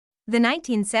The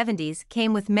 1970s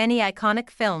came with many iconic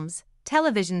films,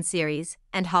 television series,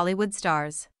 and Hollywood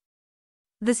stars.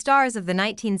 The stars of the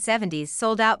 1970s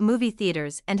sold out movie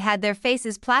theaters and had their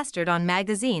faces plastered on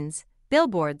magazines,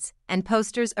 billboards, and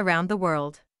posters around the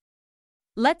world.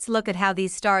 Let's look at how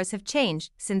these stars have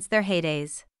changed since their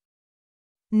heydays.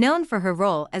 Known for her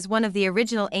role as one of the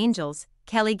original Angels,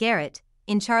 Kelly Garrett,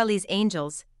 in Charlie's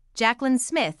Angels, Jaclyn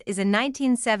Smith is a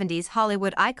 1970s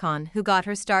Hollywood icon who got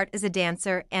her start as a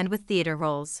dancer and with theater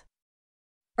roles.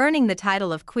 Earning the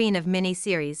title of Queen of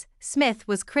Mini-Series, Smith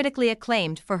was critically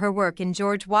acclaimed for her work in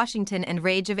George Washington and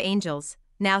Rage of Angels,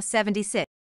 now 76.